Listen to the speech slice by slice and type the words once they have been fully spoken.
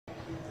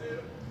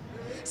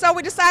So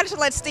we decided to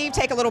let Steve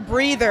take a little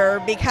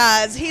breather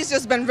because he's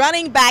just been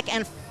running back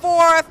and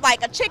forth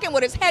like a chicken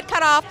with his head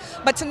cut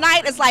off. But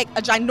tonight is like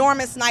a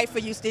ginormous night for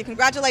you, Steve.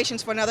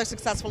 Congratulations for another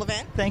successful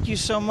event. Thank you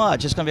so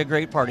much. It's going to be a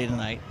great party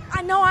tonight.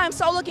 I know, I'm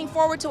so looking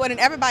forward to it, and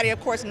everybody, of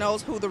course,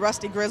 knows who the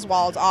Rusty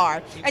Griswolds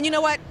are. And you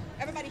know what?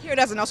 Everybody here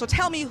doesn't know, so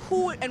tell me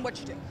who and what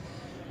you do.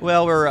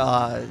 Well, we're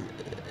an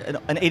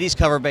 80s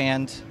cover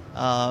band,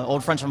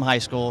 old friends from high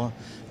school.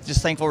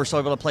 Just thankful we're still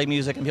able to play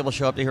music and people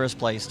show up to hear us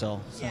play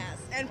still. So. Yes,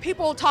 and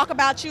people talk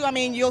about you. I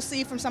mean, you'll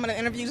see from some of the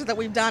interviews that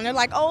we've done, they're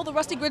like, oh, the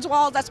Rusty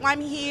Griswolds, that's why I'm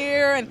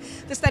here, and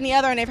this, that, and the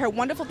other, and they've heard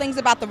wonderful things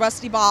about the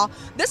Rusty Ball.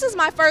 This is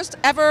my first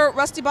ever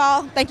Rusty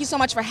Ball. Thank you so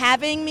much for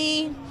having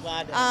me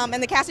and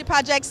the Cassie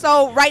Project.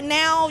 So right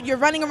now, you're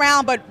running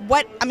around, but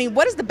what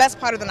is the best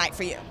part of the night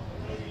for you?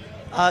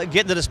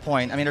 Getting to this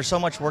point. I mean, there's so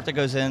much work that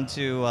goes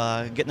into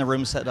getting the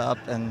room set up,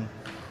 and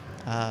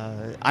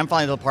I'm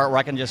finally to the part where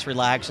I can just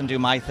relax and do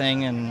my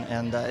thing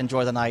and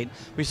enjoy the night.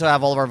 We still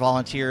have all of our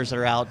volunteers that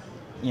are out,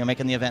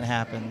 making the event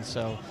happen.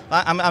 So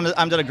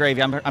I'm to the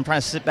gravy. I'm trying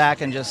to sit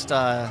back and just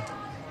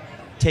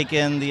take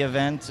in the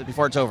event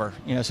before it's over.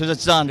 As soon as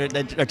it's done,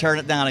 they're tearing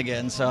it down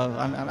again. So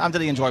I'm to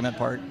the enjoyment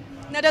part.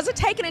 Now, does it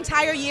take an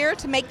entire year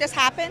to make this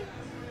happen?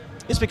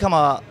 It's become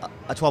a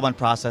 12-month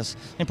process,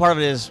 and part of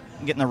it is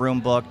getting the room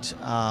booked,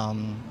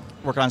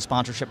 working on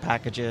sponsorship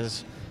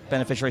packages,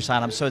 beneficiary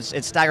sign-ups. So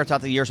it's staggered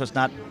throughout the year, so it's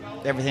not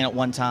everything at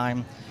one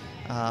time,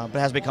 but it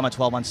has become a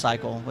 12-month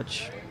cycle,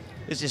 which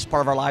is just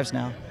part of our lives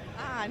now.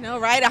 I know,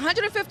 right?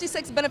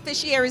 156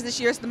 beneficiaries this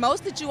year. It's the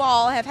most that you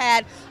all have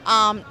had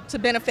to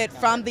benefit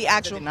from the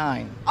actual.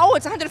 159. Oh,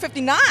 it's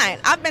 159.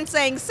 I've been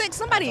saying 6.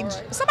 Somebody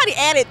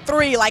added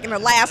 3 like in the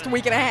last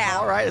week and a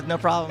half. All right, no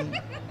problem.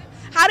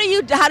 How do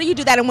you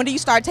do that, and when do you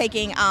start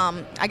taking,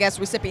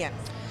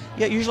 recipients?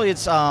 Yeah, usually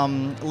it's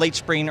late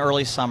spring,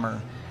 early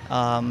summer.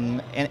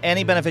 And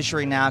any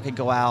beneficiary now could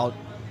go out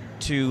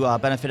to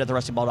benefit at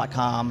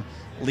therustyball.com,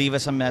 leave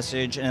us a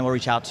message, and then we'll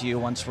reach out to you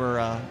once we're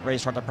ready to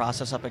start the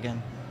process up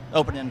again.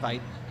 Open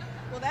invite.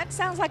 Well, that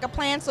sounds like a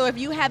plan. So if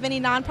you have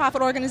any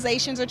nonprofit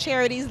organizations or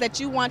charities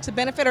that you want to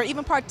benefit or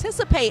even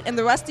participate in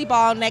the Rusty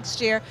Ball next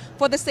year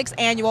for the 6th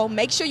annual,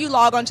 make sure you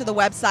log on to the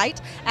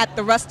website at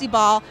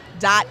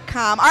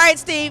therustyball.com. All right,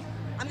 Steve,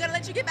 I'm going to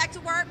let you get back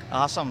to work.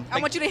 Awesome. I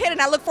want you to hit it,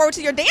 and I look forward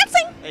to your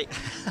dancing. Hey,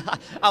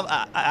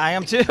 I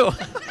am too.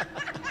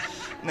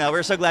 No,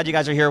 we're so glad you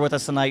guys are here with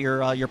us tonight.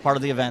 You're part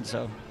of the event.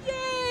 So.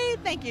 Yay!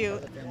 Thank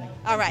you.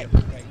 All right.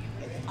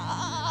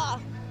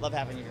 Love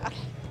having you here.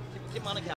 Get Monica.